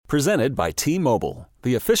Presented by T-Mobile,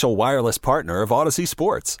 the official wireless partner of Odyssey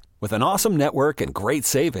Sports. With an awesome network and great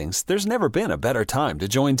savings, there's never been a better time to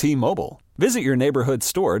join T-Mobile. Visit your neighborhood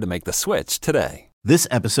store to make the switch today. This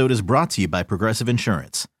episode is brought to you by Progressive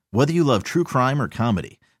Insurance. Whether you love true crime or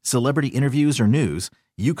comedy, celebrity interviews or news,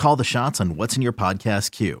 you call the shots on what's in your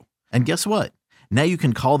podcast queue. And guess what? Now you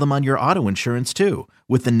can call them on your auto insurance too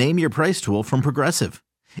with the Name Your Price tool from Progressive.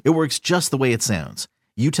 It works just the way it sounds.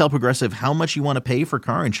 You tell Progressive how much you want to pay for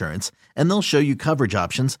car insurance, and they'll show you coverage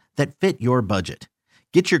options that fit your budget.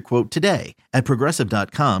 Get your quote today at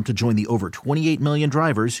Progressive.com to join the over 28 million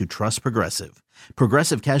drivers who trust Progressive.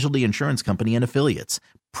 Progressive Casualty Insurance Company and Affiliates.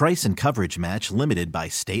 Price and coverage match limited by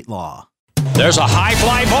state law. There's a high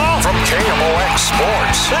fly ball from KMOX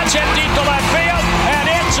Sports. That's hit deep to left field, and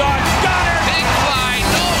it's a gunner. Big fly,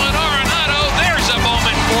 Nolan Arenado. There's a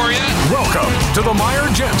moment for you. Welcome to the Meyer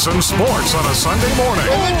Jensen Sports on a Sunday morning.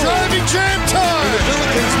 And the driving jam time. The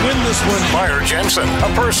Billikens win this one. Meyer Jensen, a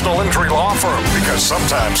personal injury law firm, because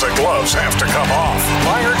sometimes the gloves have to come off.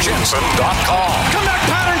 MeyerJensen.com. Comeback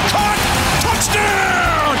pattern caught.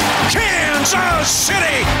 Touchdown, Kansas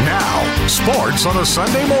City. Now, sports on a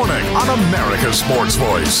Sunday morning on America's Sports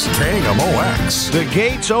Voice, KMOX. The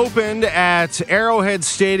gates opened at Arrowhead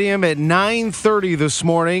Stadium at 9:30 this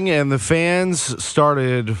morning, and the fans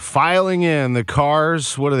started filing in. The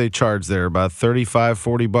cars, what do they charge there? About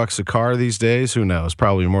 $35-$40 a car these days? Who knows?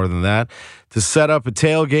 Probably more than that. To set up a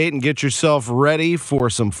tailgate and get yourself ready for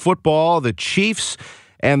some football. The Chiefs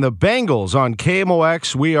and the Bengals on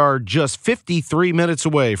KMOX. We are just 53 minutes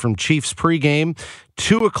away from Chiefs pregame.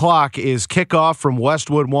 2 o'clock is kickoff from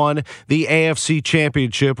Westwood One, the AFC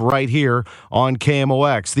Championship right here on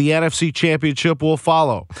KMOX. The NFC Championship will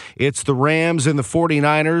follow. It's the Rams and the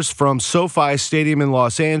 49ers from SoFi Stadium in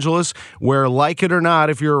Los Angeles, where, like it or not,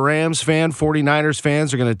 if you're a Rams fan, 49ers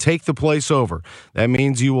fans are going to take the place over. That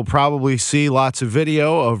means you will probably see lots of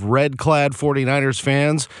video of red-clad 49ers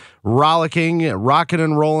fans rollicking, rocking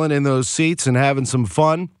and rolling in those seats and having some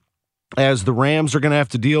fun, as the Rams are going to have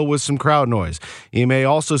to deal with some crowd noise. You may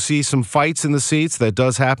also see some fights in the seats. That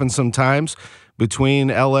does happen sometimes between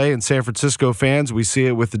LA and San Francisco fans. We see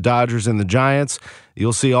it with the Dodgers and the Giants.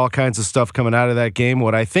 You'll see all kinds of stuff coming out of that game.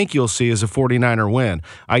 What I think you'll see is a 49er win.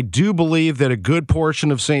 I do believe that a good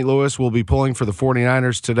portion of St. Louis will be pulling for the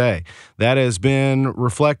 49ers today. That has been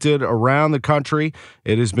reflected around the country.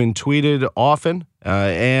 It has been tweeted often.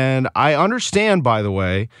 And I understand, by the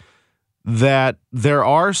way, that there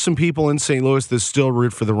are some people in St. Louis that still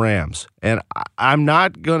root for the Rams. And I'm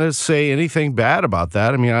not going to say anything bad about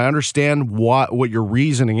that. I mean, I understand what your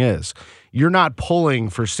reasoning is. You're not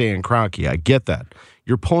pulling for Stan Kroenke. I get that.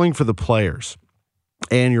 You're pulling for the players.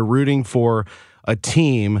 And you're rooting for a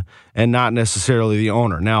team and not necessarily the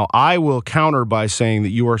owner. Now, I will counter by saying that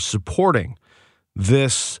you are supporting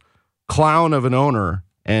this clown of an owner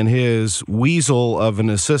and his weasel of an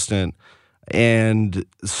assistant, and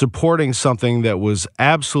supporting something that was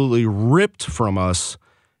absolutely ripped from us,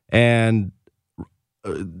 and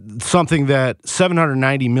something that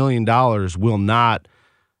 $790 million will not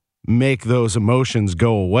make those emotions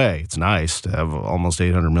go away. It's nice to have almost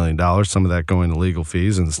 $800 million, some of that going to legal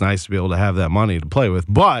fees, and it's nice to be able to have that money to play with.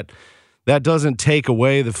 But that doesn't take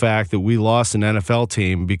away the fact that we lost an NFL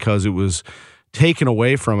team because it was taken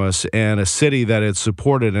away from us, and a city that had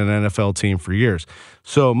supported an NFL team for years.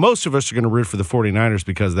 So most of us are going to root for the 49ers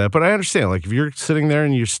because of that. But I understand, like, if you're sitting there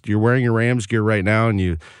and you're wearing your Rams gear right now and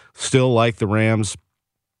you still like the Rams,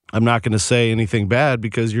 I'm not going to say anything bad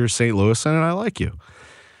because you're St. Louis and I like you.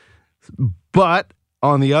 But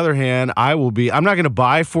on the other hand, I'm not going to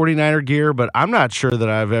buy 49er gear, but I'm not sure that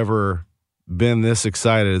I've ever been this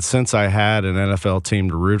excited since I had an NFL team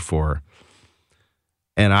to root for.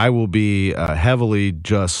 And I will be heavily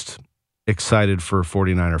just excited for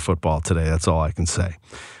 49er football today. That's all I can say.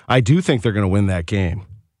 I do think they're going to win that game.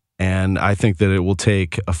 And I think that it will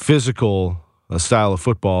take a style of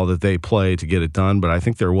football that they play to get it done. But I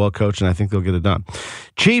think they're well coached, and I think they'll get it done.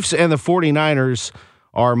 Chiefs and the 49ers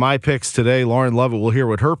are my picks today. Lauren Lovett will hear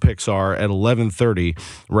what her picks are at 11:30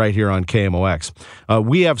 right here on KMOX.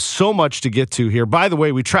 We have so much to get to here. By the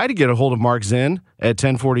way, we tried to get a hold of Mark Zinn at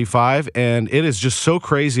 10:45, and it is just so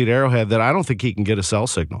crazy at Arrowhead that I don't think he can get a cell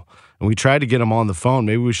signal. And we tried to get him on the phone.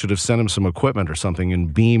 Maybe we should have sent him some equipment or something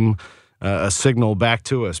and beam a signal back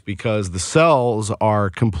to us, because the cells are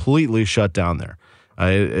completely shut down there,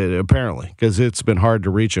 apparently, because it's been hard to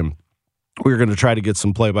reach him. We're going to try to get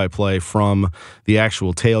some play-by-play from the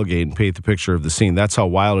actual tailgate and paint the picture of the scene. That's how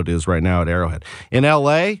wild it is right now at Arrowhead. In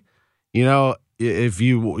L.A., you know, if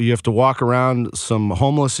you have to walk around some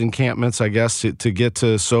homeless encampments, I guess, to get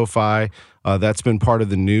to SoFi. That's been part of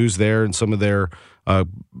the news there, and some of their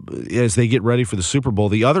as they get ready for the Super Bowl.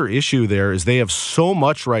 The other issue there is they have so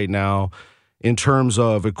much right now in terms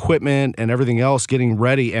of equipment and everything else getting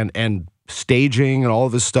ready and staging and all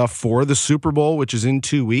of this stuff for the Super Bowl, which is in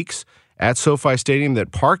 2 weeks at SoFi Stadium,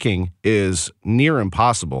 that parking is near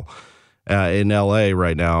impossible in LA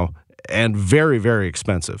right now and very, very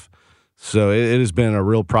expensive. So it has been a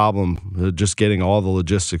real problem just getting all the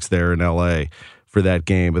logistics there in LA for that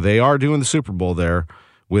game. But they are doing the Super Bowl there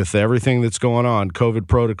with everything that's going on, COVID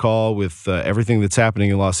protocol, with everything that's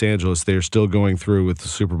happening in Los Angeles. They're still going through with the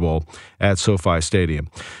Super Bowl at SoFi Stadium.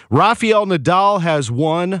 Rafael Nadal has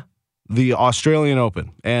won the Australian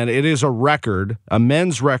Open, and it is a record, a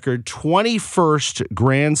men's record, 21st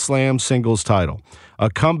Grand Slam singles title. A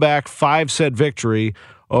comeback 5-set victory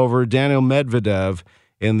over Daniil Medvedev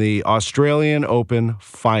in the Australian Open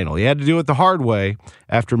final. He had to do it the hard way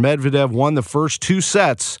after Medvedev won the first 2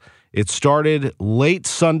 sets. It started late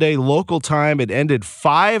Sunday local time. It ended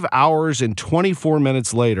 5 hours and 24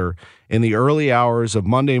 minutes later in the early hours of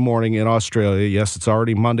Monday morning in Australia. Yes, it's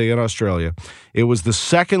already Monday in Australia. It was the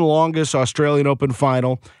second longest Australian Open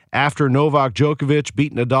final after Novak Djokovic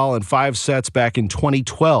beat Nadal in 5 sets back in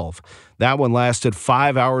 2012. That one lasted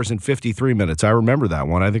 5 hours and 53 minutes. I remember that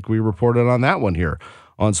one. I think we reported on that one here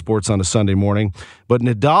on Sports on a Sunday Morning. But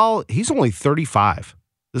Nadal, he's only 35.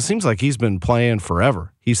 This seems like he's been playing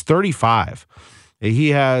forever. He's 35. He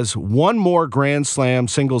has one more Grand Slam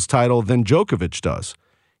singles title than Djokovic does.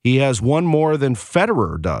 He has one more than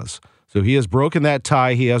Federer does. So he has broken that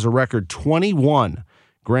tie. He has a record 21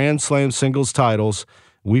 Grand Slam singles titles.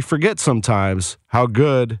 We forget sometimes how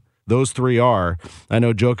good those 3 are. I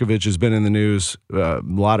know Djokovic has been in the news, a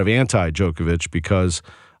lot of anti-Djokovic because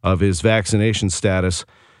of his vaccination status.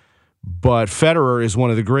 But Federer is one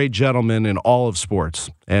of the great gentlemen in all of sports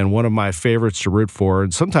and one of my favorites to root for.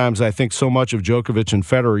 And sometimes I think so much of Djokovic and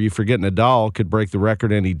Federer, you forget Nadal could break the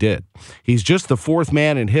record, and he did. He's just the 4th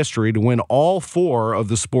man in history to win all 4 of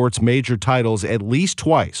the sport's major titles at least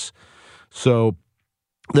twice. So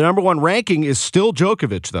the number 1 ranking is still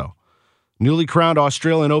Djokovic, though. Newly crowned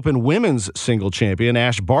Australian Open women's single champion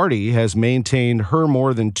Ash Barty has maintained her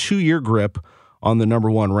more than 2-year grip on the number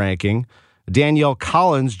 1 ranking. Danielle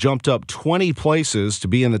Collins jumped up 20 places to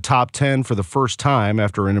be in the top 10 for the first time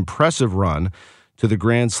after an impressive run to the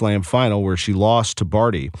Grand Slam final where she lost to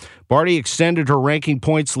Barty. Barty extended her ranking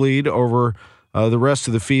points lead over the rest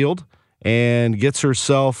of the field and gets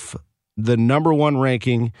herself the number 1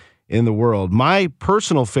 ranking in the world. My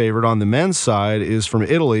personal favorite on the men's side is from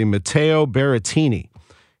Italy, Matteo Berrettini.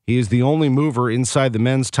 He is the only mover inside the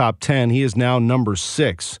men's top 10. He is now number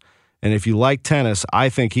 6. And if you like tennis, I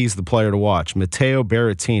think he's the player to watch. Matteo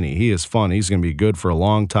Berrettini. He is fun. He's going to be good for a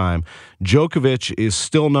long time. Djokovic is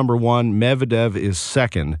still number 1. Medvedev is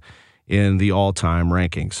 2nd in the all-time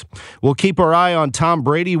rankings. We'll keep our eye on Tom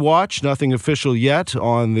Brady watch. Nothing official yet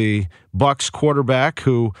on the Bucs quarterback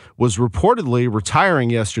who was reportedly retiring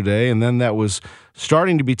yesterday, and then that was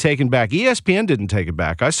starting to be taken back. ESPN didn't take it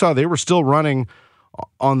back. I saw they were still running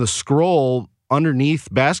on the scroll underneath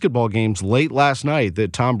basketball games late last night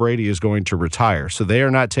that Tom Brady is going to retire. So they are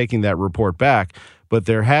not taking that report back, but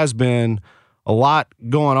there has been a lot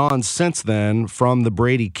going on since then from the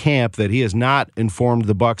Brady camp that he has not informed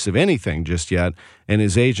the Bucs of anything just yet, and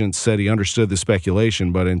his agent said he understood the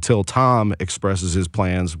speculation, but until Tom expresses his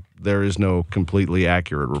plans, there is no completely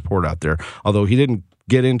accurate report out there, although he didn't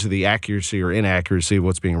get into the accuracy or inaccuracy of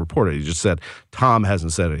what's being reported. He just said Tom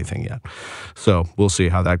hasn't said anything yet. So we'll see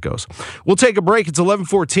how that goes. We'll take a break. It's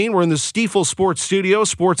 11:14. We're in the Stifel Sports Studio.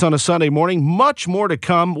 Sports on a Sunday morning. Much more to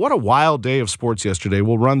come. What a wild day of sports yesterday.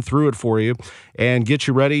 We'll run through it for you and get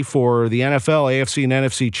you ready for the NFL, AFC, and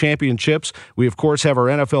NFC championships. We, of course, have our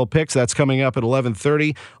NFL picks. That's coming up at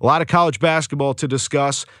 11:30. A lot of college basketball to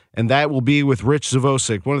discuss, and that will be with Rich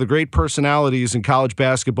Zvosik, one of the great personalities in college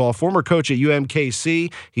basketball, former coach at UMKC.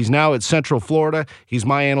 He's now at Central Florida. He's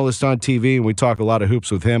my analyst on TV, and we talk a lot of hoops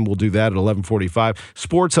with him. We'll do that at 11:45.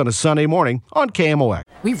 Sports on a Sunday morning on KMOX.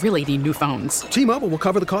 We really need new phones. T-Mobile will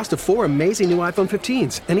cover the cost of 4 amazing new iPhone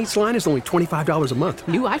 15s, and each line is only $25 a month.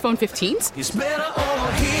 New iPhone 15s? It's better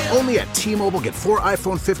over here. Only at T-Mobile, get 4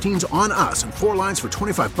 iPhone 15s on us and 4 lines for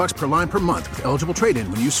 $25 per line per month with eligible trade-in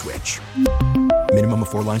when you switch. Minimum of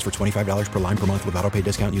 4 lines for $25 per line per month with autopay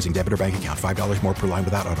discount using debit or bank account. $5 more per line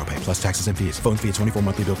without autopay, plus taxes and fees. Phone fee at 24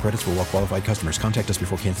 monthly bill credits for well-qualified customers. Contact us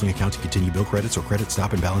before canceling account to continue bill credits or credit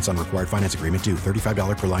stop and balance on required finance agreement due.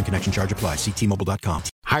 $35 per line connection charge applies. See T-Mobile.com.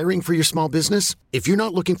 Hiring for your small business? If you're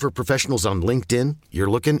not looking for professionals on LinkedIn, you're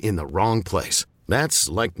looking in the wrong place. That's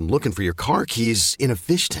like looking for your car keys in a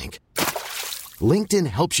fish tank. LinkedIn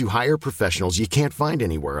helps you hire professionals you can't find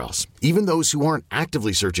anywhere else, even those who aren't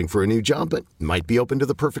actively searching for a new job but might be open to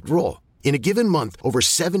the perfect role. In a given month, over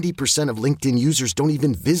 70% of LinkedIn users don't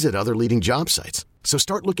even visit other leading job sites. So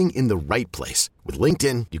start looking in the right place. With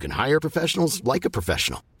LinkedIn, you can hire professionals like a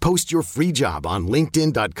professional. Post your free job on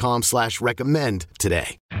linkedin.com/recommend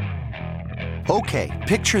today. Okay,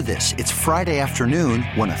 picture this. It's Friday afternoon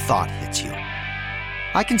when a thought hits you.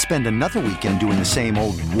 I can spend another weekend doing the same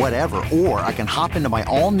old whatever, or I can hop into my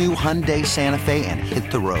all-new Hyundai Santa Fe and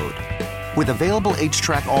hit the road. With available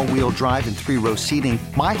H-Track all-wheel drive and 3-row seating,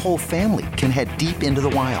 my whole family can head deep into the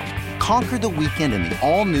wild. Conquer the weekend in the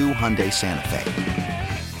all-new Hyundai Santa Fe.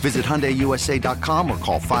 Visit HyundaiUSA.com or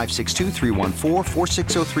call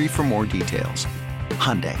 562-314-4603 for more details.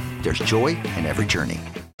 Hyundai, there's joy in every journey.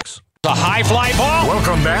 A high fly ball.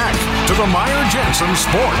 Welcome back to the Meyer Jensen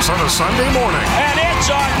Sports on a Sunday morning. And it's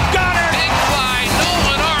a gunner. Big fly,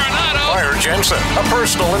 Nolan Arenado. Meyer Jensen, a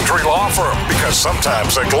personal injury law firm, because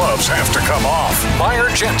sometimes the gloves have to come off.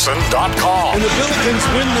 MeyerJensen.com. And the Billikens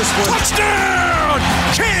win this one. Touchdown!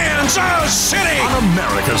 Kansas City! On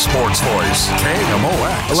America's Sports Voice,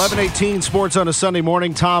 KMOX. 11:18 Sports on a Sunday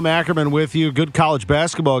morning. Tom Ackerman with you. Good college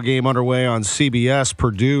basketball game underway on CBS.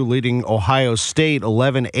 Purdue leading Ohio State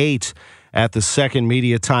 11-8 at the second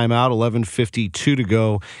media timeout. 11:52 to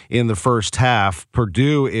go in the first half.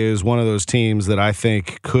 Purdue is one of those teams that I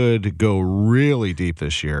think could go really deep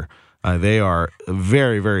this year. They are a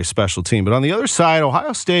very, very special team. But on the other side,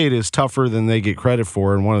 Ohio State is tougher than they get credit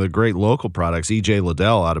for, and one of the great local products, E.J.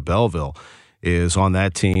 Liddell out of Belleville, is on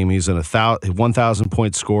that team. He's an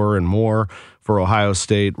 1,000-point scorer and more for Ohio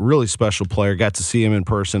State. Really special player. Got to see him in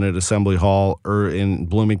person at Assembly Hall in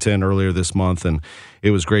Bloomington earlier this month, and it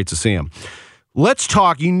was great to see him. Let's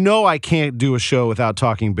talk. I can't do a show without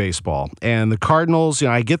talking baseball. And the Cardinals,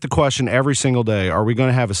 I get the question every single day, are we going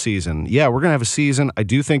to have a season? Yeah, we're going to have a season. I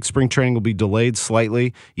do think spring training will be delayed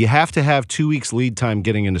slightly. You have to have 2 weeks lead time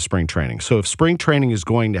getting into spring training. So if spring training is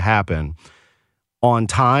going to happen on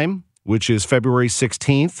time, which is February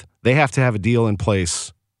 16th, they have to have a deal in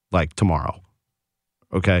place like tomorrow.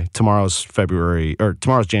 Okay, tomorrow's January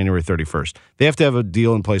 31st. They have to have a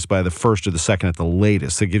deal in place by the 1st or the 2nd at the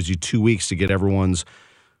latest. That gives you 2 weeks to get everyone's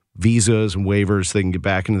visas and waivers so they can get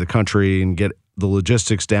back into the country and get the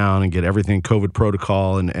logistics down and get everything, COVID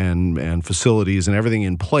protocol and facilities and everything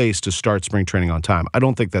in place to start spring training on time. I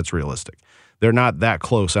don't think that's realistic. They're not that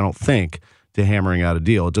close, I don't think, to hammering out a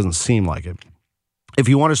deal. It doesn't seem like it. If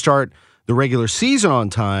you want to start the regular season on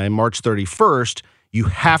time, March 31st, you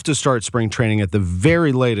have to start spring training at the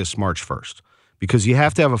very latest March 1st because you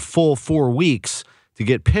have to have a full 4 weeks to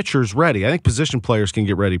get pitchers ready. I think position players can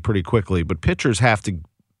get ready pretty quickly, but pitchers have to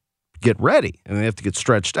get ready, and they have to get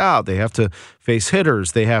stretched out. They have to face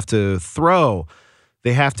hitters. They have to throw.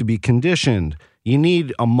 They have to be conditioned. You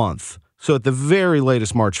need a month. So at the very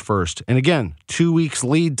latest March 1st, and again, 2 weeks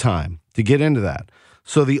lead time to get into that.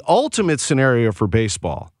 So the ultimate scenario for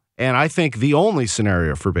baseball, and I think the only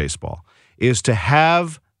scenario for baseball, is to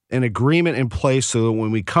have an agreement in place so that when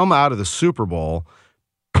we come out of the Super Bowl,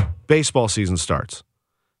 baseball season starts.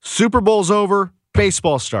 Super Bowl's over,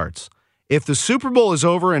 baseball starts. If the Super Bowl is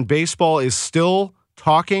over and baseball is still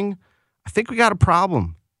talking, I think we got a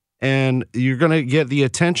problem. And you're going to get the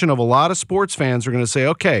attention of a lot of sports fans who are going to say,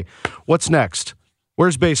 okay, what's next?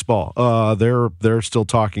 Where's baseball? They're still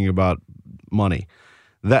talking about money.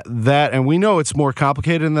 And we know it's more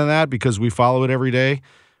complicated than that because we follow it every day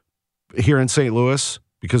here in St. Louis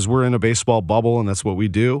because we're in a baseball bubble and that's what we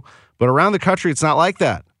do. But around the country, it's not like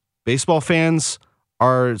that. Baseball fans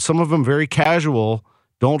are, some of them very casual,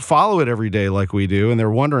 don't follow it every day like we do, and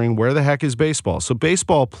they're wondering where the heck is baseball. So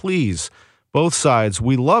baseball, please, both sides,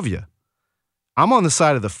 we love you. I'm on the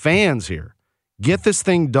side of the fans here. Get this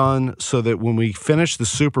thing done so that when we finish the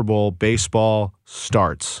Super Bowl, baseball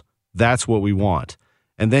starts. That's what we want.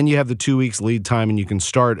 And then you have the 2 weeks lead time, and you can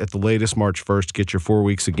start at the latest March 1st, get your 4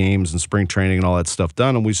 weeks of games and spring training and all that stuff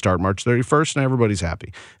done, and we start March 31st, and everybody's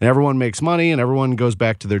happy. And everyone makes money, and everyone goes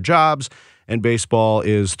back to their jobs, and baseball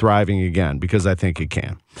is thriving again because I think it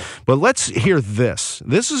can. But let's hear this.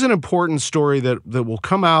 This is an important story that will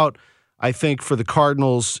come out, I think, for the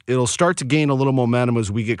Cardinals. It'll start to gain a little momentum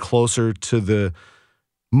as we get closer to the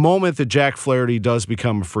moment that Jack Flaherty does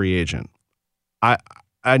become a free agent.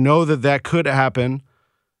 I know that could happen.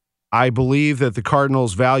 I believe that the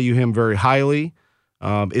Cardinals value him very highly.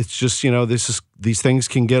 It's just, these things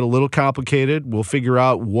can get a little complicated. We'll figure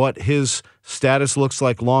out what his status looks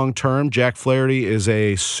like long term. Jack Flaherty is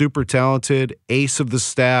a super talented, ace of the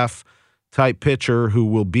staff type pitcher who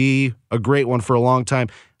will be a great one for a long time.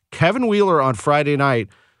 Kevin Wheeler on Friday night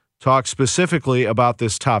talk specifically about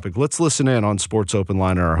this topic. Let's listen in on Sports Open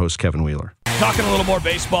Line and our host, Kevin Wheeler. Talking a little more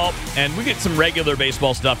baseball, and we get some regular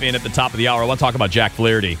baseball stuff in at the top of the hour. I want to talk about Jack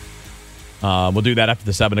Flaherty. We'll do that after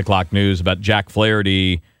the 7 o'clock news about Jack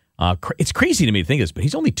Flaherty. It's crazy to me to think this, but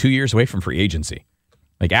he's only 2 years away from free agency.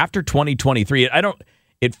 Like after 2023,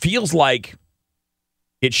 it feels like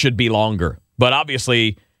it should be longer. But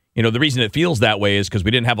obviously, the reason it feels that way is because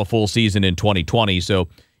we didn't have a full season in 2020. So,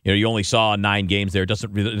 you only saw 9 games there.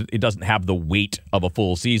 It doesn't have the weight of a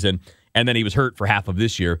full season. And then he was hurt for half of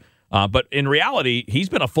this year. But in reality, he's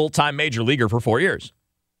been a full-time major leaguer for 4 years.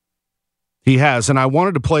 He has, and I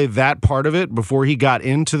wanted to play that part of it before he got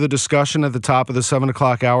into the discussion at the top of the 7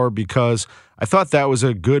 o'clock hour because I thought that was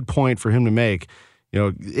a good point for him to make.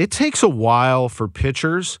 It takes a while for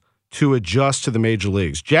pitchers to adjust to the major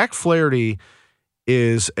leagues. Jack Flaherty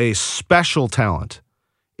is a special talent.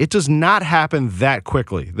 It does not happen that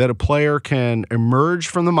quickly that a player can emerge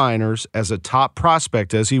from the minors as a top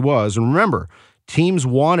prospect as he was. And remember, teams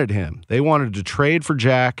wanted him. They wanted to trade for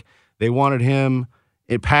Jack. They wanted him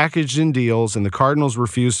packaged in deals, and the Cardinals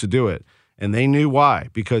refused to do it. And they knew why,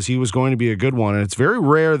 because he was going to be a good one. And it's very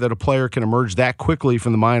rare that a player can emerge that quickly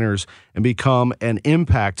from the minors and become an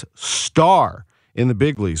impact star in the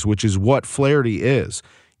big leagues, which is what Flaherty is.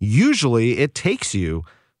 Usually it takes you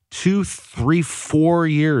 2, 3, 4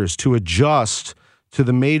 years to adjust to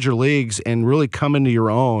the major leagues and really come into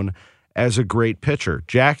your own as a great pitcher.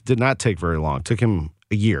 Jack did not take very long. It took him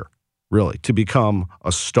a year, really, to become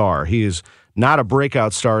a star. He is not a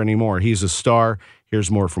breakout star anymore. He's a star.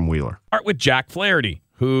 Here's more from Wheeler. Start with Jack Flaherty,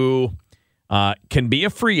 who can be a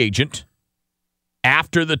free agent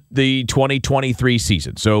after the 2023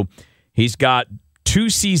 season. So he's got 2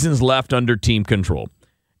 seasons left under team control.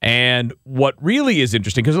 And what really is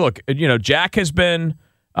interesting, because look, Jack has been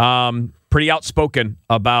pretty outspoken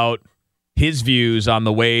about his views on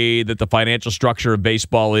the way that the financial structure of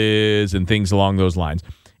baseball is and things along those lines.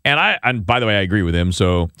 And by the way, I agree with him,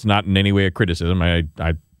 so it's not in any way a criticism.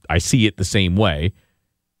 I see it the same way.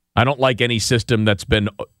 I don't like any system that's been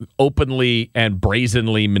openly and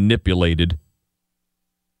brazenly manipulated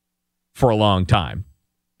for a long time.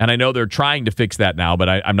 And I know they're trying to fix that now, but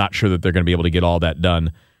I'm not sure that they're going to be able to get all that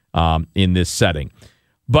done in this setting.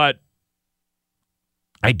 But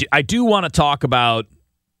I do want to talk about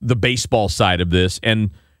the baseball side of this. And,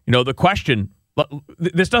 the question,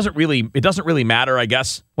 this doesn't really matter, I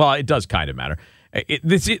guess. Well, it does kind of matter.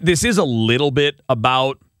 This is a little bit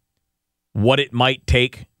about what it might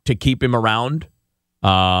take to keep him around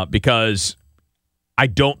because I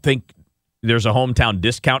don't think there's a hometown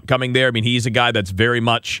discount coming there. I mean, he's a guy that's very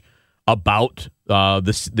much about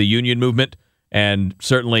the union movement and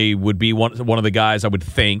certainly would be one of the guys I would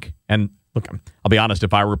think. And look, I'll be honest,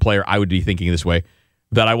 if I were a player, I would be thinking this way,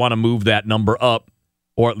 that I want to move that number up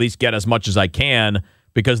or at least get as much as I can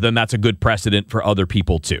because then that's a good precedent for other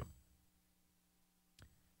people too.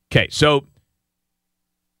 Okay, so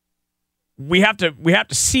we have to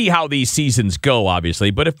see how these seasons go,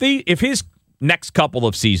 obviously. But if his next couple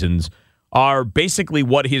of seasons are basically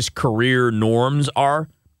what his career norms are,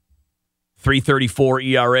 3.34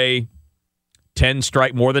 ERA,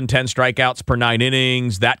 more than 10 strikeouts per 9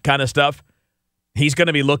 innings, that kind of stuff, he's going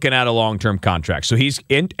to be looking at a long-term contract. So he's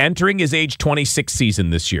entering his age 26 season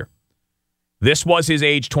this year. This was his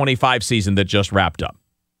age 25 season that just wrapped up.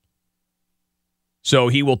 So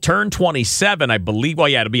he will turn 27, I believe. Well,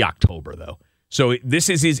 yeah, it'll be October, though. So this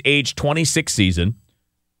is his age 26 season,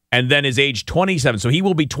 and then his age 27. So he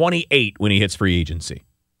will be 28 when he hits free agency,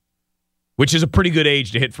 which is a pretty good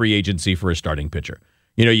age to hit free agency for a starting pitcher.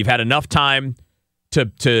 You've had enough time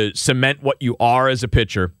to cement what you are as a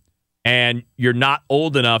pitcher, and you're not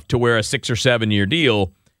old enough to where a 6 or 7 year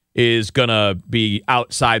deal is going to be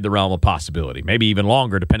outside the realm of possibility. Maybe even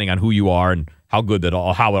longer, depending on who you are and how good that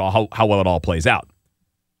how well it all plays out.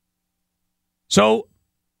 So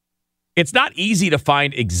it's not easy to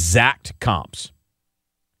find exact comps,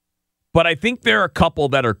 but I think there are a couple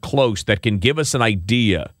that are close that can give us an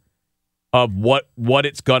idea of what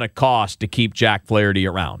it's going to cost to keep Jack Flaherty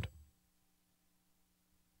around.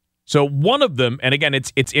 So one of them, and again,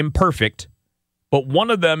 it's imperfect, but one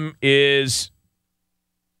of them is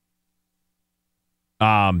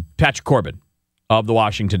Patrick Corbin of the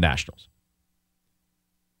Washington Nationals.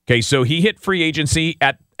 Okay, so he hit free agency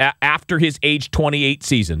after his age 28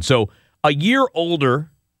 season. So a year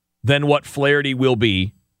older than what Flaherty will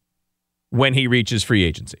be when he reaches free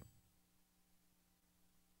agency.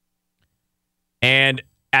 And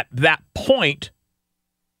at that point,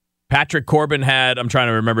 Patrick Corbin had, I'm trying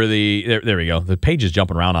to remember there we go. The page is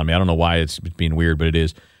jumping around on me. I don't know why it's being weird, but it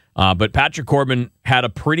is. But Patrick Corbin had a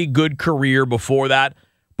pretty good career before that,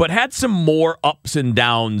 but had some more ups and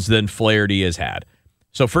downs than Flaherty has had.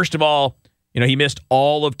 So first of all, he missed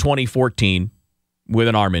all of 2014 with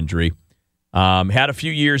an arm injury. Had a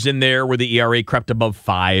few years in there where the ERA crept above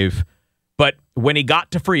 5. But when he got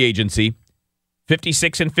to free agency,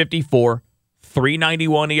 56 and 54,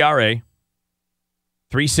 3.91 ERA,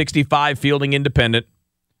 3.65 fielding independent,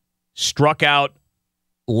 struck out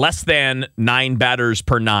less than 9 batters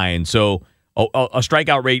per 9. So a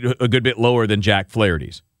strikeout rate a good bit lower than Jack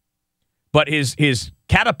Flaherty's. But his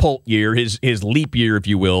catapult year, his leap year, if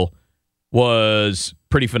you will, was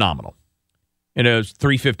pretty phenomenal. It was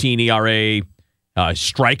 3.15 ERA.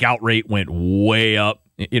 Strikeout rate went way up.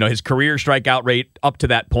 His career strikeout rate up to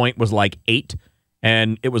that point was like 8,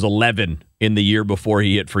 and it was 11 in the year before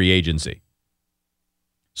he hit free agency.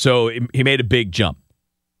 So he made a big jump.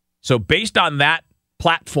 So based on that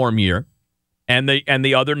platform year and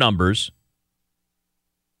the other numbers,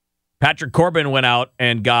 Patrick Corbin went out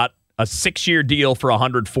and got a 6-year deal for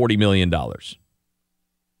 $140 million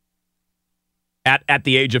at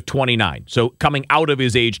the age of 29. So coming out of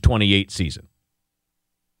his age 28 season.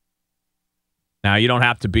 Now, you don't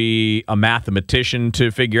have to be a mathematician to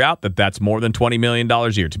figure out that that's more than $20 million a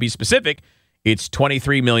year. To be specific, it's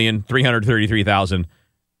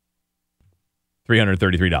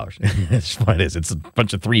 $23,333,333. That's what it is. It's a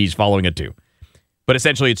bunch of threes following a 2. But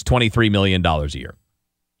essentially, it's $23 million a year.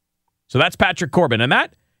 So that's Patrick Corbin. And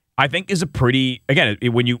that, I think, is a pretty, again,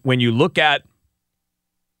 when you look at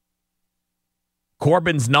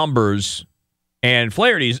Corbin's numbers and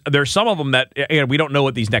Flaherty's, there's some of them that, again, we don't know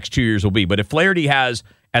what these next 2 years will be. But if Flaherty has,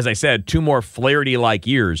 as I said, 2 more Flaherty-like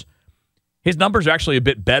years, his numbers are actually a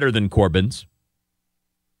bit better than Corbin's.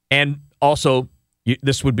 And also,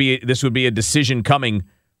 this would be a decision coming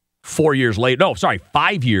 4 years later. No, sorry,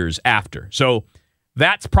 5 years after. So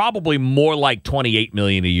that's probably more like $28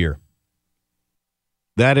 million a year.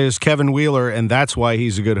 That is Kevin Wheeler, and that's why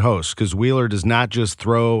he's a good host, because Wheeler does not just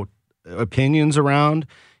throw opinions around.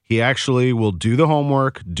 He actually will do the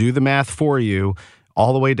homework, do the math for you,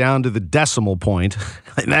 all the way down to the decimal point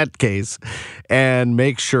in that case, and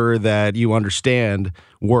make sure that you understand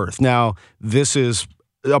worth. Now, this is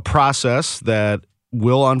a process that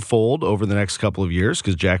will unfold over the next couple of years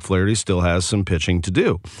because Jack Flaherty still has some pitching to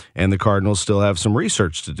do, and the Cardinals still have some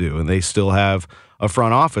research to do, and they still have a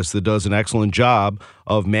front office that does an excellent job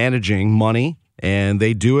of managing money, and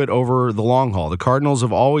they do it over the long haul. The Cardinals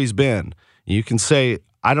have always been, you can say,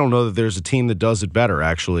 I don't know that there's a team that does it better,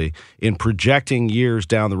 actually, in projecting years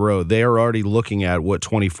down the road. They are already looking at what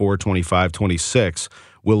 24, 25, 26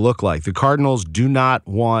 will look like. The Cardinals do not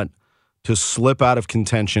want to slip out of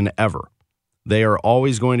contention ever. They are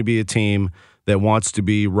always going to be a team that wants to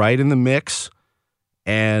be right in the mix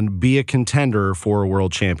and be a contender for a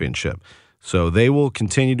world championship. So they will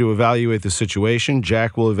continue to evaluate the situation.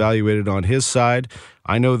 Jack will evaluate it on his side.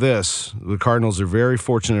 I know this. The Cardinals are very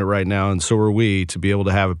fortunate right now, and so are we, to be able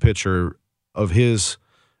to have a pitcher of his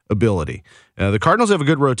ability. The Cardinals have a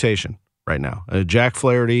good rotation right now. Jack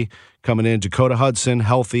Flaherty coming in, Dakota Hudson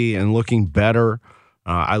healthy and looking better.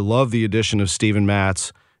 I love the addition of Steven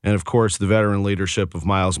Matz, and, of course, the veteran leadership of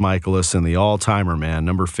Miles Mikolas and the all-timer man,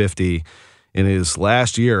 number 50, in his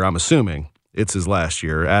last year, I'm assuming. It's his last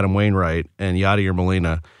year, Adam Wainwright and Yadier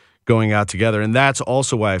Molina going out together. And that's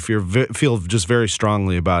also why I feel just very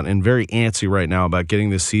strongly about and very antsy right now about getting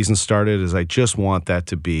this season started, is I just want that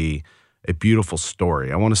to be a beautiful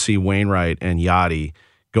story. I want to see Wainwright and Yadi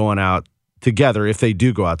going out together if they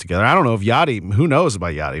do go out together. I don't know if Yadi, who knows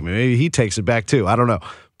about Yadi? Maybe he takes it back too. I don't know.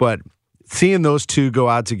 But seeing those two go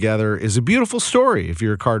out together is a beautiful story if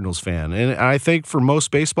you're a Cardinals fan. And I think for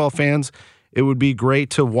most baseball fans, it would be great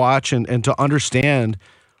to watch and to understand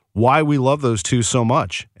why we love those two so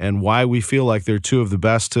much and why we feel like they're two of the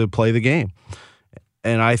best to play the game.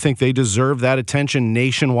 And I think they deserve that attention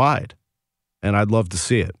nationwide. And I'd love to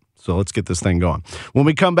see it. So let's get this thing going. When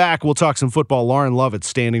we come back, we'll talk some football. Lauren Lovett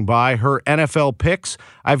standing by. Her NFL picks.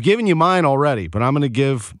 I've given you mine already, but I'm going to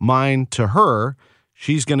give mine to her.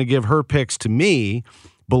 She's going to give her picks to me.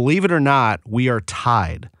 Believe it or not, we are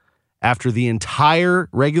tied. After the entire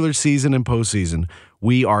regular season and postseason,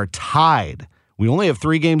 we are tied. We only have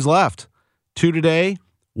 3 games left. 2 today,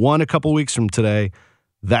 1 a couple weeks from today.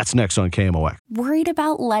 That's next on KMOX. Worried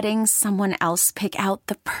about letting someone else pick out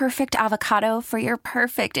the perfect avocado for your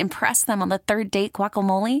perfect impress them on the 3rd date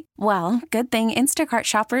guacamole? Well, good thing Instacart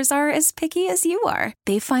shoppers are as picky as you are.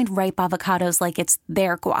 They find ripe avocados like it's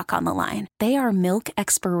their guac on the line. They are milk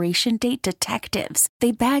expiration date detectives.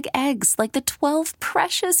 They bag eggs like the 12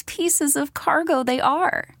 precious pieces of cargo they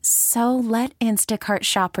are. So let Instacart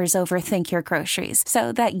shoppers overthink your groceries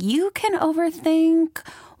so that you can overthink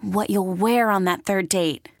what you'll wear on that third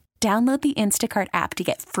date. Download the Instacart app to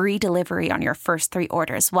get free delivery on your first 3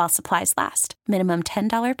 orders while supplies last. Minimum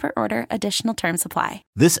 $10 per order. Additional terms apply.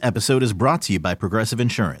 This episode is brought to you by Progressive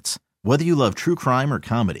Insurance. Whether you love true crime or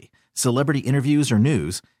comedy, celebrity interviews or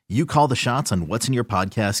news, you call the shots on what's in your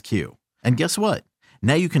podcast queue. And guess what?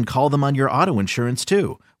 Now you can call them on your auto insurance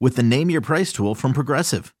too with the Name Your Price tool from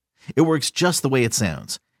Progressive. It works just the way it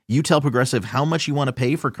sounds. You tell Progressive how much you want to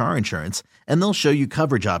pay for car insurance, and they'll show you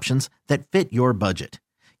coverage options that fit your budget.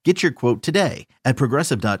 Get your quote today at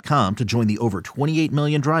Progressive.com to join the over 28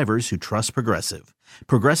 million drivers who trust Progressive.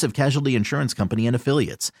 Progressive Casualty Insurance Company and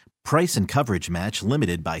Affiliates. Price and coverage match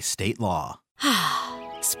limited by state law.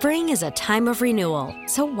 Spring is a time of renewal,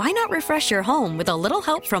 so why not refresh your home with a little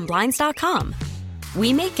help from Blinds.com?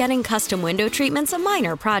 We make getting custom window treatments a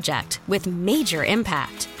minor project with major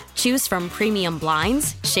impact. Choose from premium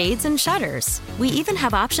blinds, shades, and shutters. We even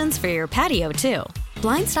have options for your patio, too.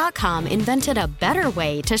 Blinds.com invented a better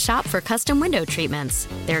way to shop for custom window treatments.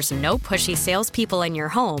 There's no pushy salespeople in your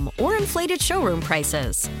home or inflated showroom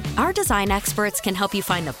prices. Our design experts can help you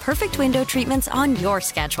find the perfect window treatments on your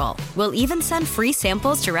schedule. We'll even send free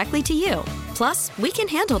samples directly to you. Plus, we can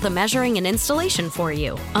handle the measuring and installation for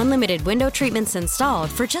you. Unlimited window treatments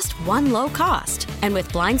installed for just one low cost. And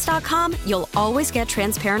with Blinds.com, you'll always get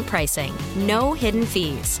transparent pricing. No hidden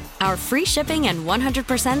fees. Our free shipping and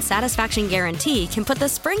 100% satisfaction guarantee can put the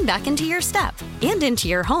spring back into your step and into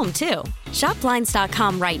your home, too. Shop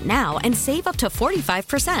Blinds.com right now and save up to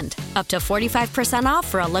 45%. Up to 45% off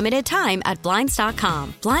for a limited time at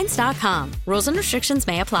Blinds.com. Blinds.com. Rules and restrictions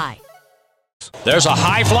may apply. There's a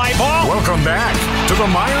high fly ball. Welcome back to the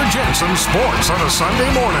Meyer Jensen Sports on a Sunday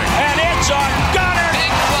morning. And it's a gunner.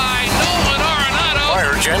 Big fly, Nolan Arenado.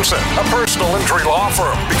 Meyer Jensen, a personal injury law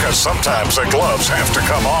firm, because sometimes the gloves have to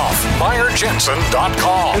come off.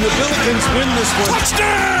 MeyerJensen.com. And the Billikens win this one.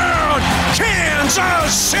 Touchdown!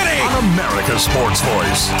 Kansas City! On America's Sports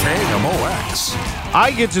Voice, KMOX.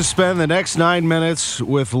 I get to spend the next 9 minutes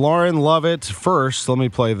with Lauren Lovett. First, let me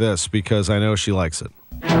play this because I know she likes it.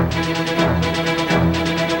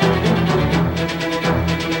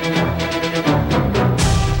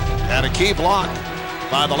 And a key block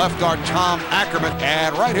by the left guard, Tom Ackerman.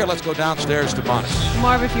 And right here, let's go downstairs to Bonnie.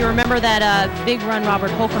 Marv, if you remember that big run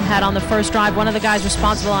Robert Holcomb had on the first drive, one of the guys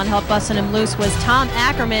responsible on help busting him loose was Tom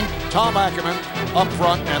Ackerman. Tom Ackerman up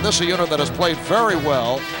front, and this is a unit that has played very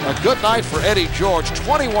well. A good night for Eddie George.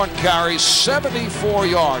 21 carries, 74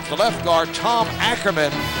 yards. The left guard, Tom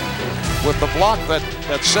Ackerman, with the block that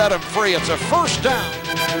set him free. It's a first down.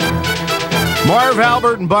 Marv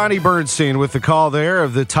Albert and Bonnie Bernstein with the call there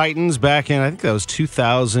of the Titans back in, I think that was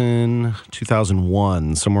 2000,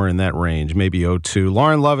 2001, somewhere in that range, maybe 02.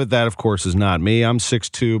 Lauren Lovett, that of course is not me. I'm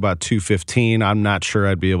 6'2", about 215. I'm not sure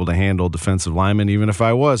I'd be able to handle defensive linemen even if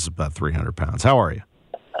I was about 300 pounds. How are you?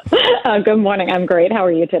 Good morning. I'm great. How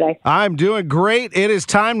are you today? I'm doing great. It is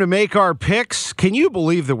time to make our picks. Can you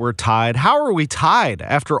believe that we're tied? How are we tied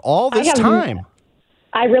after all this time?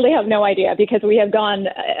 I really have no idea because we have gone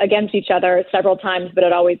against each other several times, but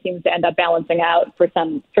it always seems to end up balancing out for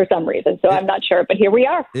some reason. So I'm not sure, but here we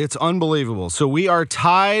are. It's unbelievable. So we are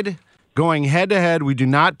tied going head-to-head. We do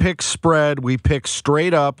not pick spread. We pick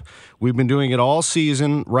straight up. We've been doing it all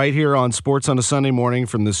season right here on Sports on a Sunday Morning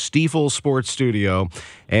from the Stiefel Sports Studio.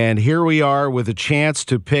 And here we are with a chance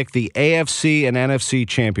to pick the AFC and NFC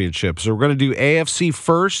championships. So we're going to do AFC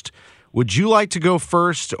first. Would you like to go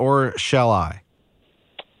first or shall I?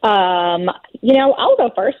 I'll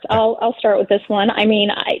go first. I'll start with this one. I mean,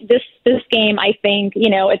 this game, I think,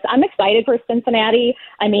 I'm excited for Cincinnati.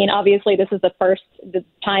 I mean, obviously this is the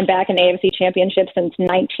time back in the AFC Championship since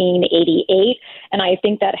 1988. And I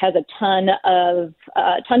think that has a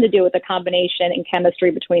ton to do with the combination and chemistry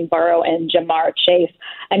between Burrow and Ja'Marr Chase.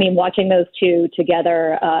 I mean, watching those two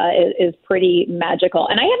together, is pretty magical.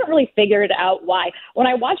 And I haven't really figured out why. When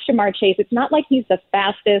I watch Ja'Marr Chase, it's not like he's the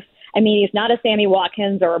fastest. I mean, he's not a Sammy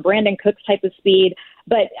Watkins or a Brandon Cooks type of speed,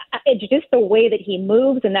 but it's just the way that he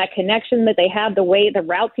moves and that connection that they have, the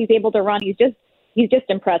routes he's able to run. He's just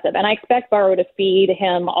impressive. And I expect Burrow to feed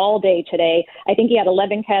him all day today. I think he had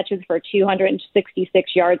 11 catches for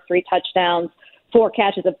 266 yards, 3 touchdowns, 4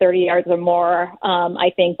 catches of 30 yards or more. I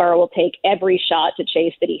think Burrow will take every shot to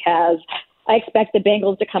Chase that he has. I expect the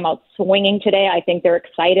Bengals to come out swinging today. I think they're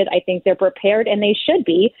excited. I think they're prepared, and they should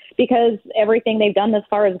be because everything they've done thus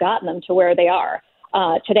far has gotten them to where they are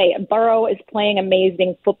today. Burrow is playing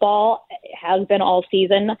amazing football, has been all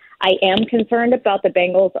season. I am concerned about the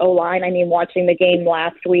Bengals O-line. I mean, watching the game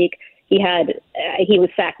last week, He was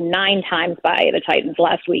sacked 9 times by the Titans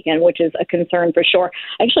last weekend, which is a concern for sure.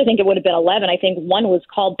 I actually think it would have been 11. I think one was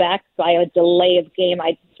called back by a delay of game.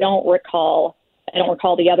 I don't recall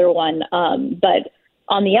the other one. But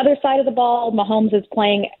on the other side of the ball, Mahomes is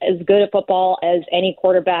playing as good a football as any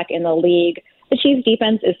quarterback in the league. The Chiefs'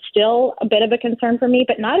 defense is still a bit of a concern for me,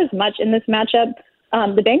 but not as much in this matchup.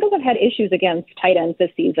 The Bengals have had issues against tight ends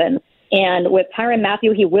this season. And with Tyrann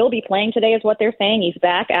Mathieu, he will be playing today is what they're saying. He's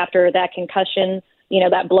back after that concussion,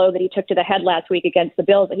 that blow that he took to the head last week against the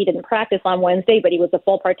Bills. He didn't practice on Wednesday, but he was a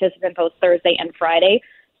full participant both Thursday and Friday.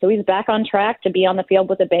 So he's back on track to be on the field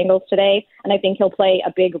with the Bengals today, and I think he'll play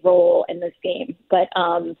a big role in this game. But,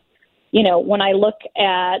 when I look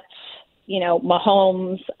at,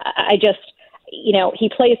 Mahomes, I just, he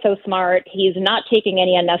plays so smart. He's not taking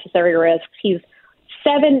any unnecessary risks. He's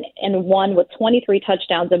 7-1 with 23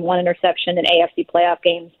 touchdowns and 1 interception in AFC playoff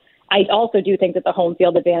games. I also do think that the home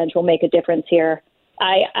field advantage will make a difference here.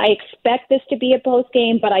 I expect this to be a close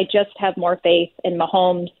game, but I just have more faith in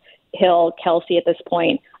Mahomes, Hill, Kelsey at this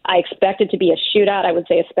point. I expect it to be a shootout, I would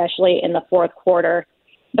say, especially in the fourth quarter.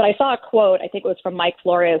 But I saw a quote, I think it was from Mike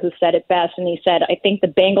Florio, who said it best, and he said, I think the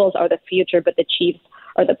Bengals are the future, but the Chiefs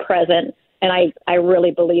are the present. And I really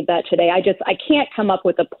believe that today. I can't come up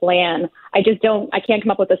with a plan. I can't come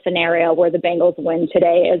up with a scenario where the Bengals win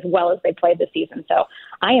today as well as they played this season. So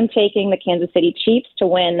I am taking the Kansas City Chiefs to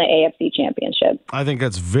win the AFC Championship. I think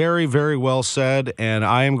that's very, very well said. And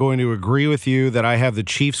I am going to agree with you that I have the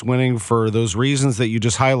Chiefs winning for those reasons that you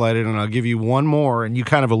just highlighted. And I'll give you one more, and you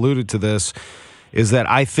kind of alluded to this, is that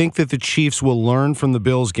I think that the Chiefs will learn from the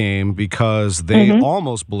Bills game because they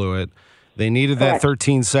almost blew it. They needed that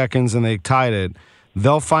 13 seconds, and they tied it.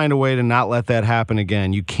 They'll find a way to not let that happen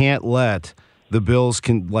again. You can't let the Bills,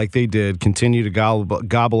 like they did, continue to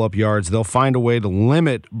gobble up yards. They'll find a way to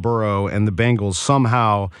limit Burrow and the Bengals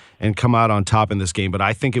somehow and come out on top in this game. But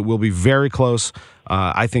I think it will be very close.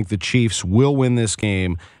 I think the Chiefs will win this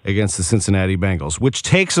game against the Cincinnati Bengals, which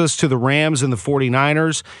takes us to the Rams and the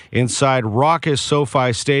 49ers inside raucous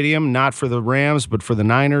SoFi Stadium. Not for the Rams, but for the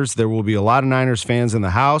Niners. There will be a lot of Niners fans in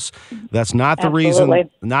the house. That's not the reason.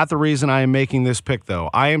 Not the reason I am making this pick, though.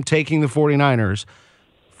 I am taking the 49ers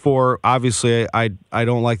for, obviously, I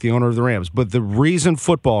don't like the owner of the Rams, but the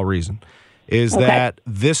football reason, is that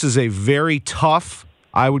this is a very tough,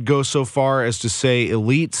 I would go so far as to say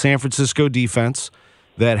elite San Francisco defense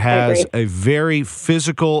that has a very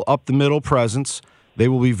physical up-the-middle presence. They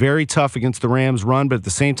will be very tough against the Rams' run, but at the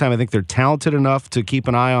same time, I think they're talented enough to keep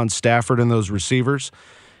an eye on Stafford and those receivers.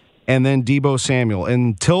 And then Deebo Samuel.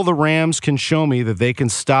 Until the Rams can show me that they can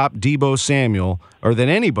stop Deebo Samuel, or that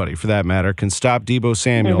anybody, for that matter, can stop Deebo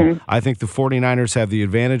Samuel, I think the 49ers have the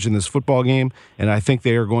advantage in this football game, and I think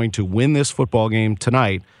they are going to win this football game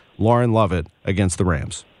tonight. Lauren Lovett against the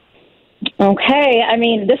Rams. Okay. I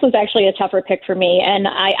mean, this was actually a tougher pick for me, and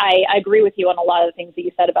I agree with you on a lot of the things that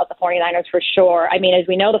you said about the 49ers for sure. I mean, as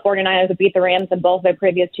we know, the 49ers have beat the Rams in both their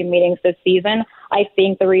previous 2 meetings this season. I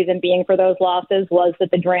think the reason being for those losses was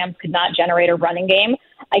that the Rams could not generate a running game.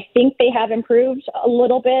 I think they have improved a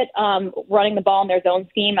little bit running the ball in their zone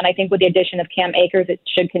scheme, and I think with the addition of Cam Akers, it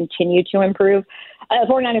should continue to improve. The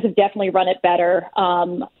 49ers have definitely run it better,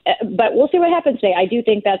 but we'll see what happens today. I do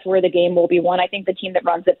think that's where the game will be won. I think the team that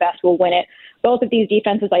runs it best will win it. Both of these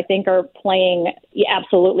defenses, I think, are playing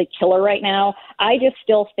absolutely killer right now. I just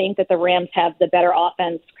still think that the Rams have the better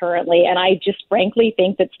offense currently, and I just frankly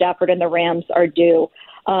think that Stafford and the Rams are due.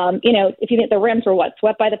 If you think the Rams were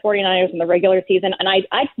swept by the 49ers in the regular season, and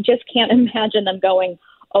I just can't imagine them going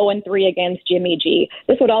 0-3 against Jimmy G.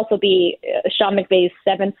 This would also be Sean McVay's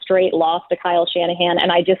 7th straight loss to Kyle Shanahan,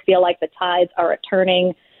 and I just feel like the tides are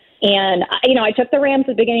turning. And, I took the Rams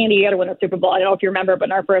at the beginning of the year to win the Super Bowl. I don't know if you remember, but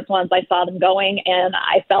in our first ones, I saw them going, and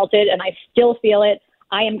I felt it, and I still feel it.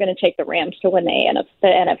 I am going to take the Rams to win the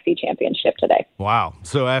NFC Championship today. Wow.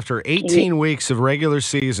 So after 18 weeks of regular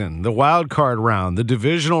season, the wild card round, the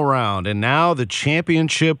divisional round, and now the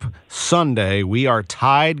championship Sunday, we are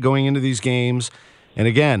tied going into these games. And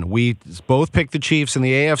again, we both picked the Chiefs in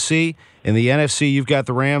the AFC. In the NFC, you've got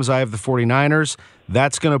the Rams. I have the 49ers.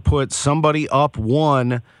 That's going to put somebody up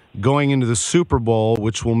 1 going into the Super Bowl,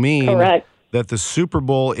 which will mean that the Super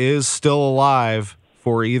Bowl is still alive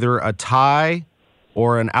for either a tie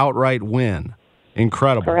or an outright win.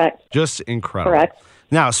 Incredible. Correct. Just incredible. Correct.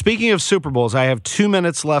 Now, speaking of Super Bowls, I have 2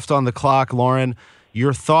 minutes left on the clock. Lauren,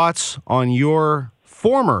 your thoughts on your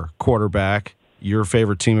former quarterback, your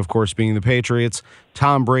favorite team, of course, being the Patriots,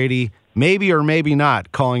 Tom Brady, maybe or maybe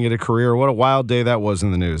not calling it a career. What a wild day that was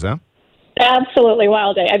in the news, huh? Absolutely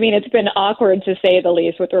wild day. I mean, it's been awkward to say the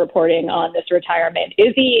least with the reporting on this retirement.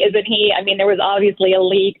 Is he? Isn't he? I mean, there was obviously a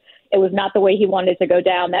leak, It was not the way he wanted to go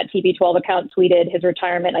down. That TB12 account tweeted his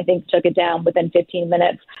retirement. I think took it down within 15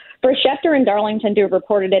 minutes. For Schefter and Darlington to have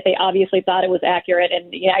reported it, they obviously thought it was accurate.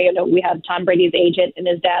 And, we have Tom Brady's agent and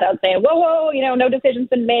his dad out saying, whoa, no decision's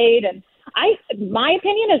been made. And my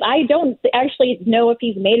opinion is I don't actually know if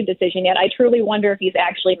he's made a decision yet. I truly wonder if he's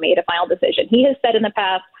actually made a final decision. He has said in the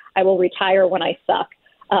past, I will retire when I suck.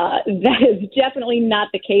 That is definitely not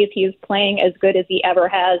the case. He is playing as good as he ever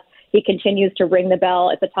has. He continues to ring the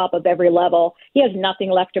bell at the top of every level. He has nothing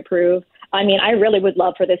left to prove. I mean, I really would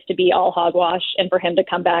love for this to be all hogwash and for him to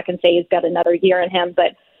come back and say he's got another year in him.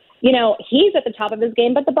 But, he's at the top of his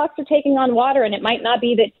game, but the Bucs are taking on water, and it might not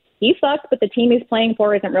be that he sucks, but the team he's playing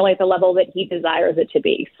for isn't really at the level that he desires it to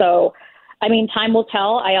be. So, I mean, time will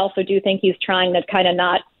tell. I also do think he's trying to kind of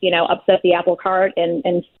not, upset the apple cart and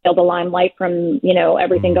steal the limelight from,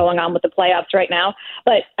 everything going on with the playoffs right now.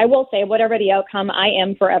 But I will say, whatever the outcome, I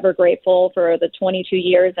am forever grateful for the 22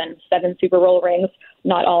 years and 7 Super Bowl rings,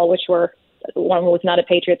 not all which were, one was not a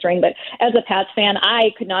Patriots ring. But as a Pats fan, I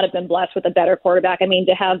could not have been blessed with a better quarterback. I mean,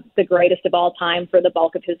 to have the greatest of all time for the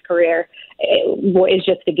bulk of his career is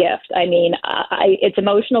just a gift. I mean, it's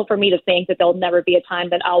emotional for me to think that there'll never be a time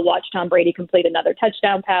that I'll watch Tom Brady complete another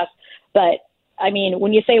touchdown pass. But, I mean,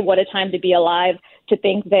 when you say what a time to be alive, to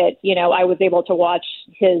think that, I was able to watch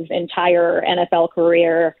his entire NFL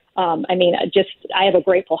career, I have a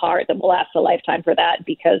grateful heart that will last a lifetime for that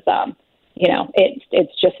because,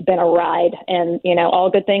 it's just been a ride, and all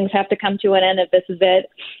good things have to come to an end. If this is it,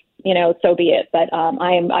 so be it. But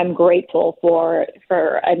I'm grateful for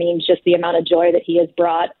just the amount of joy that he has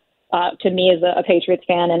brought to me as a Patriots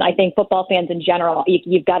fan, and I think football fans in general.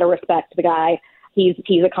 You've got to respect the guy.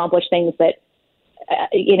 He's accomplished things that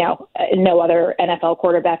no other NFL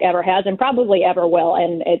quarterback ever has, and probably ever will.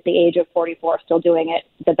 And at the age of 44, still doing it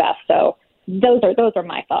the best. So those are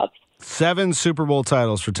my thoughts. 7 Super Bowl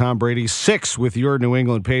titles for Tom Brady, 6 with your New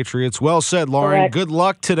England Patriots. Well said, Lauren. Correct. Good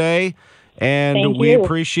luck today, and Thank we you.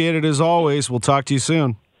 appreciate it as always. We'll talk to you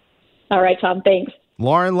soon. All right, Tom. Thanks.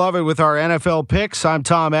 Lauren Lovett with our NFL picks. I'm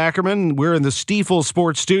Tom Ackerman. We're in the Stiefel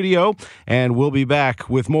Sports Studio, and we'll be back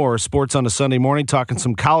with more Sports on a Sunday morning, talking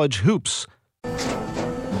some college hoops.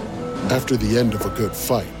 After the end of a good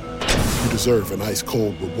fight, you deserve an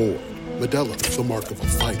ice-cold reward. Modelo, the mark of a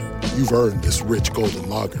fighter. You've earned this rich golden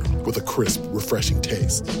lager with a crisp, refreshing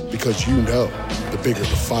taste. Because you know, the bigger the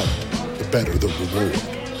fight, the better the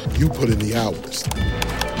reward. You put in the hours,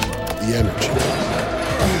 the energy,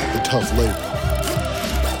 the tough labor.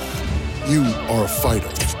 You are a fighter,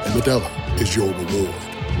 and Modelo is your reward.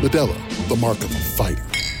 Modelo, the mark of a fighter.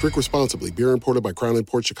 Drink responsibly. Beer imported by Crown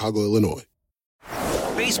Imports, Chicago, Illinois.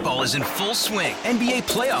 Baseball is in full swing. NBA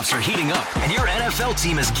playoffs are heating up, and your NFL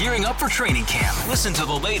team is gearing up for training camp. Listen to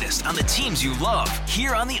the latest on the teams you love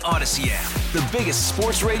here on the Odyssey app. The biggest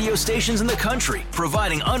sports radio stations in the country,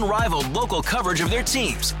 providing unrivaled local coverage of their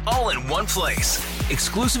teams, all in one place.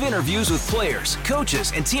 Exclusive interviews with players,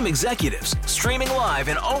 coaches, and team executives, streaming live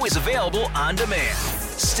and always available on demand.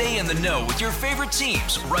 Stay in the know with your favorite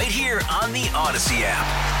teams right here on the Odyssey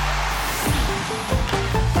app.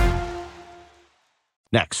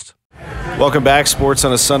 Next. Welcome back, Sports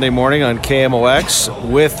on a Sunday morning on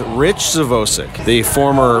KMOX with Rich Zavosik, the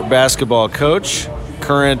former basketball coach,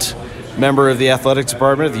 current member of the athletic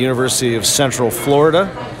department at the University of Central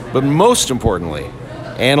Florida, but most importantly,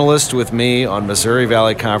 analyst with me on Missouri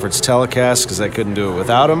Valley Conference telecasts because I couldn't do it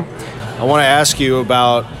without him. I want to ask you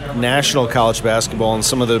about national college basketball and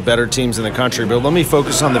some of the better teams in the country, but let me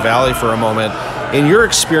focus on the Valley for a moment. In your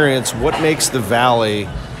experience, what makes the Valley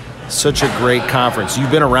such a great conference?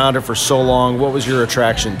 You've been around it for so long. What was your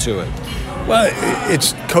attraction to it? Well,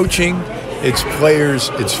 it's coaching, it's players,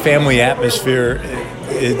 it's family atmosphere.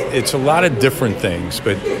 It's a lot of different things.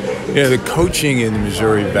 But the coaching in the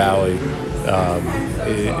Missouri Valley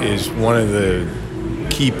is one of the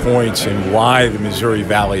key points in why the Missouri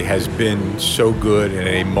Valley has been so good in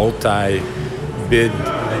a multi-bid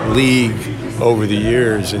league over the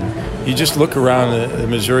years. And you just look around the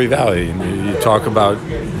Missouri Valley and you talk about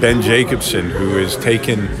Ben Jacobson, who has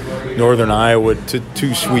taken Northern Iowa to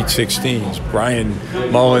 2 Sweet 16s. Brian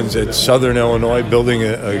Mullins at Southern Illinois building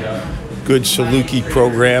a good Saluki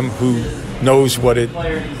program who knows what it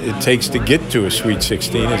takes to get to a Sweet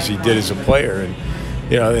 16 as he did as a player. And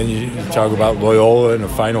then you talk about Loyola in a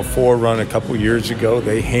Final Four run a couple years ago.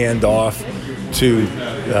 They hand off to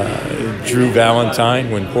Drew Valentine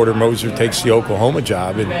when Porter Moser takes the Oklahoma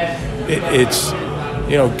job. And it's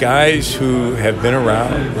guys who have been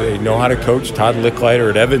around. They know how to coach. Todd Licklider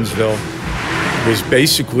at Evansville. was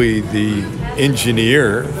basically the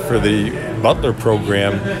engineer for the Butler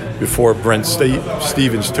program before Brent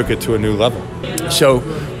Stevens took it to a new level. So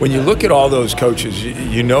when you look at all those coaches,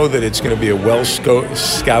 you know that it's going to be a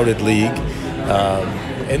well-scouted league.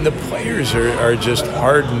 And the players are just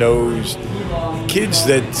hard-nosed kids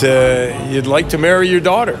that you'd like to marry your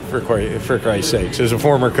daughter, for Christ's sakes, as a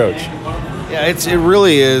former coach. Yeah, it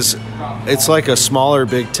really is. It's like a smaller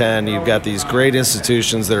Big Ten. You've got these great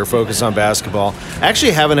institutions that are focused on basketball. I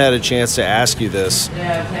actually haven't had a chance to ask you this.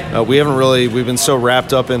 We've been so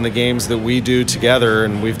wrapped up in the games that we do together,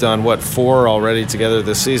 and we've done, 4 already together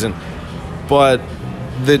this season. But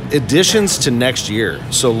the additions to next year,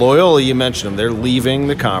 so Loyola, you mentioned them, they're leaving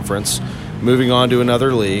the conference, moving on to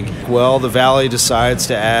another league. Well, the Valley decides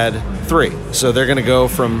to add 3. So they're going to go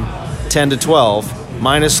from 10 to 12.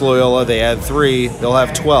 Minus Loyola, they add 3, they'll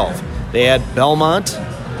have 12. They add Belmont,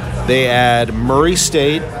 they add Murray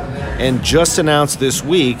State, and just announced this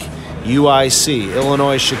week, UIC,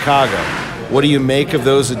 Illinois Chicago. What do you make of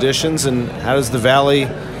those additions, and how does the Valley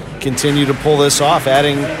continue to pull this off,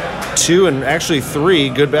 adding 2 and actually 3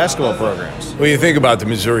 good basketball programs? Well, you think about the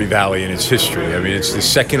Missouri Valley and its history. I mean, it's the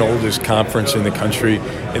second oldest conference in the country,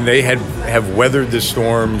 and they have weathered the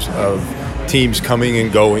storms of teams coming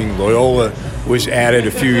and going. Loyola was added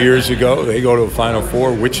a few years ago. They go to a Final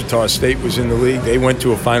Four. Wichita State was in the league. They went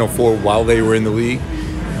to a Final Four while they were in the league.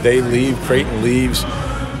 They leave, Creighton leaves,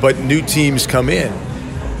 but new teams come in.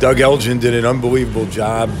 Doug Elgin did an unbelievable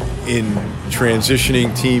job in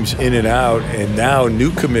transitioning teams in and out, and now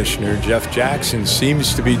new commissioner Jeff Jackson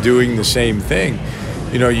seems to be doing the same thing.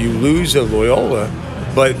 You know, you lose a Loyola,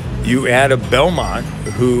 but you add a Belmont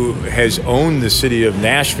who has owned the city of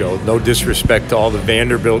Nashville. No disrespect to all the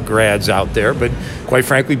Vanderbilt grads out there, but quite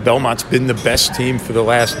frankly, Belmont's been the best team for the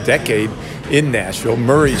last decade in Nashville.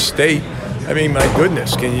 Murray State, I mean, my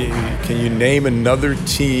goodness, can you name another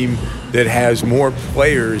team that has more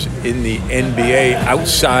players in the NBA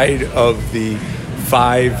outside of the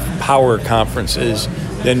 5 power conferences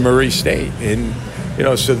than Murray State? And you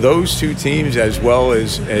know, so those 2 teams, as well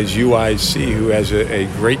as UIC, who has a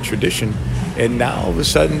great tradition, and now all of a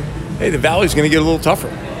sudden, hey, the Valley's going to get a little tougher.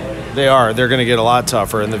 They are. They're going to get a lot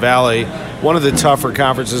tougher. And the Valley, one of the tougher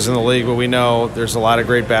conferences in the league, but we know there's a lot of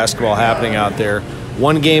great basketball happening out there.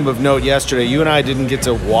 One game of note yesterday, you and I didn't get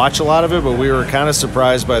to watch a lot of it, but we were kind of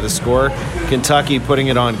surprised by the score. Kentucky putting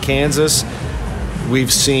it on Kansas.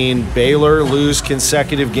 We've seen Baylor lose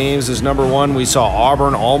consecutive games as number 1. We saw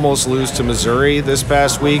Auburn almost lose to Missouri this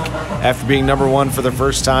past week after being number 1 for the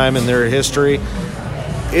first time in their history.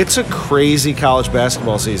 It's a crazy college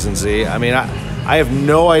basketball season, Z. I mean, I have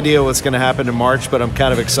no idea what's going to happen in March, but I'm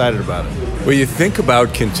kind of excited about it. Well, you think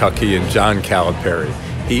about Kentucky and John Calipari.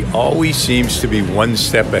 He always seems to be one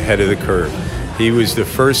step ahead of the curve. He was the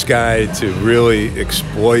first guy to really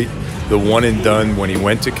exploit the one and done when he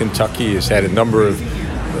went to Kentucky. He's had a number of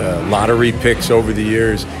lottery picks over the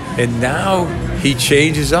years, and now he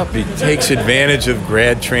changes up. He takes advantage of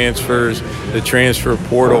grad transfers, the transfer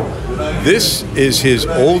portal. This is his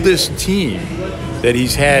oldest team that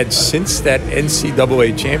he's had since that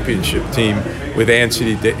NCAA championship team with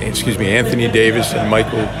Anthony Davis and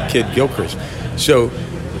Michael Kidd-Gilchrist. So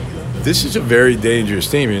this is a very dangerous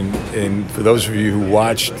team, and for those of you who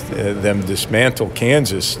watched them dismantle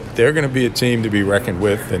Kansas, they're going to be a team to be reckoned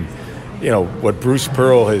with. And you know what Bruce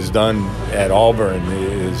Pearl has done at Auburn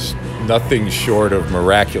is nothing short of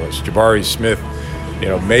miraculous. Jabari Smith, you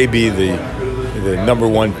know, may be the number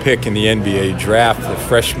 1 pick in the NBA draft. The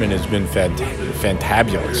freshman has been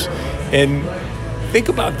fantabulous. And think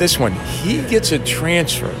about this one: he gets a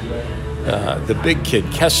transfer, the big kid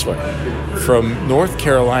Kessler, from North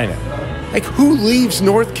Carolina. Like, who leaves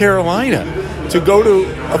North Carolina to go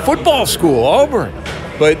to a football school, Auburn?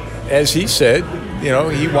 But as he said, you know,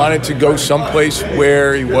 he wanted to go someplace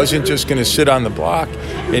where he wasn't just going to sit on the block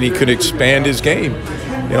and he could expand his game.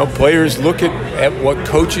 You know, players look at what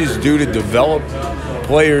coaches do to develop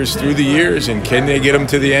players through the years, and can they get them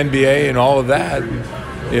to the NBA and all of that.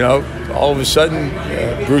 You know, all of a sudden,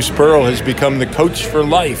 Bruce Pearl has become the coach for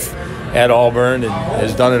life at Auburn and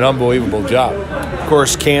has done an unbelievable job. Of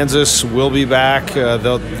course, Kansas will be back. They're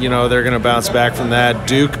going to bounce back from that.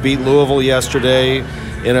 Duke beat Louisville yesterday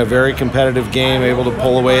in a very competitive game, able to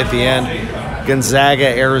pull away at the end. Gonzaga,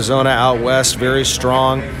 Arizona out west, very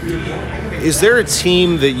strong. Is there a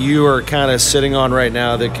team that you are kind of sitting on right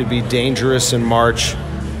now that could be dangerous in March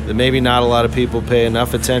that maybe not a lot of people pay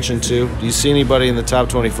enough attention to? Do you see anybody in the top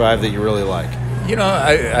 25 that you really like? You know,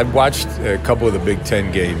 I've watched a couple of the Big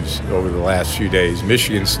Ten games over the last few days.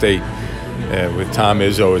 Michigan State with Tom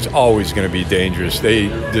Izzo is always going to be dangerous. They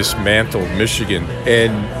dismantled Michigan.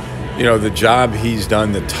 And, the job he's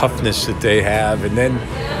done, the toughness that they have. And then,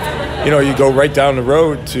 you go right down the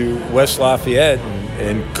road to West Lafayette,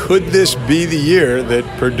 and could this be the year that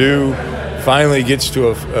Purdue finally gets to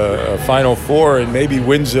a Final Four and maybe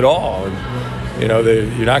wins it all? And,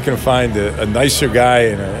 you're not going to find a nicer guy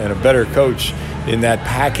and a better coach in that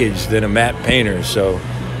package than a Matt Painter. So,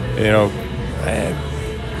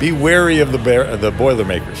 be wary of the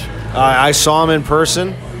Boilermakers. I saw him in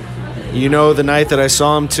person. The night that I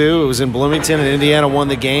saw him too, it was in Bloomington, and Indiana won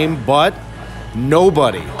the game, but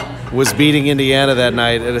nobody was beating Indiana that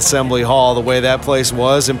night at Assembly Hall the way that place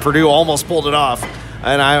was, and Purdue almost pulled it off.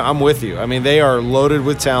 And I'm with you. I mean, they are loaded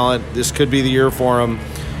with talent. This could be the year for them.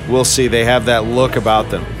 We'll see. They have that look about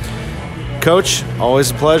them. Coach, always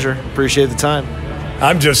a pleasure. Appreciate the time.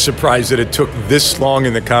 I'm just surprised that it took this long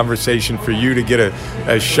in the conversation for you to get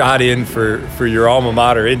a shot in for your alma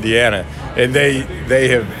mater, Indiana. And they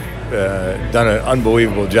have done an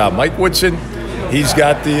unbelievable job. Mike Woodson, he's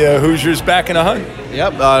got the Hoosiers back in a hunt.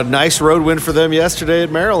 Yep, nice road win for them yesterday at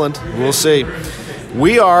Maryland. We'll see.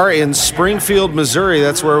 We are in Springfield, Missouri.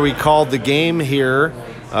 That's where we called the game here.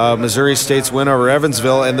 Missouri State's win over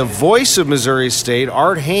Evansville. And the voice of Missouri State,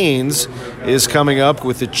 Art Haynes, is coming up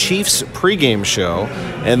with the Chiefs pregame show.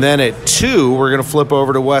 And then at 2, we're going to flip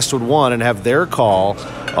over to Westwood One and have their call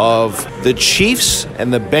of the Chiefs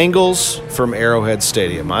and the Bengals from Arrowhead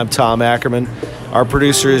Stadium. I'm Tom Ackerman. Our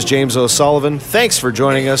producer is James O'Sullivan. Thanks for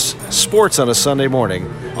joining us. Sports on a Sunday morning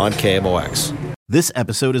on KMOX. This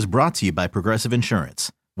episode is brought to you by Progressive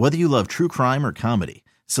Insurance. Whether you love true crime or comedy,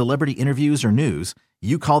 celebrity interviews or news,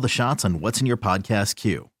 you call the shots on what's in your podcast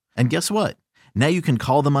queue. And guess what? Now you can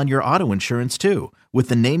call them on your auto insurance too with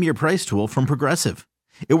the Name Your Price tool from Progressive.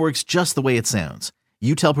 It works just the way it sounds.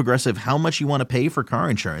 You tell Progressive how much you want to pay for car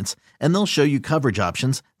insurance, and they'll show you coverage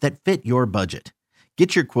options that fit your budget.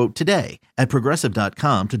 Get your quote today at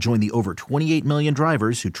Progressive.com to join the over 28 million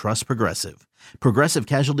drivers who trust Progressive. Progressive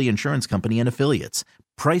Casualty Insurance Company and Affiliates.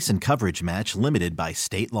 Price and coverage match limited by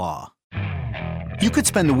state law. You could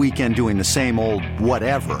spend the weekend doing the same old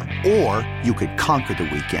whatever, or you could conquer the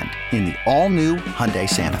weekend in the all-new Hyundai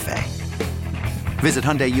Santa Fe. Visit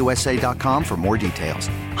HyundaiUSA.com for more details.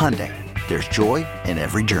 Hyundai, there's joy in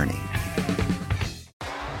every journey.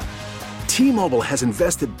 T-Mobile has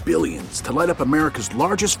invested billions to light up America's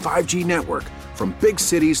largest 5G network, from big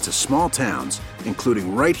cities to small towns,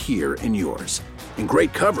 including right here in yours. And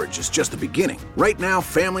great coverage is just the beginning. Right now,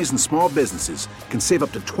 families and small businesses can save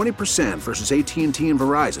up to 20% versus AT&T and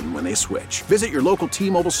Verizon when they switch. Visit your local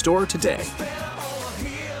T-Mobile store today.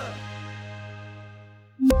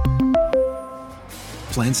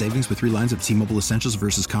 Plan savings with 3 lines of T-Mobile Essentials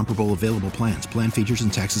versus comparable available plans. Plan features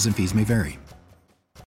and taxes and fees may vary.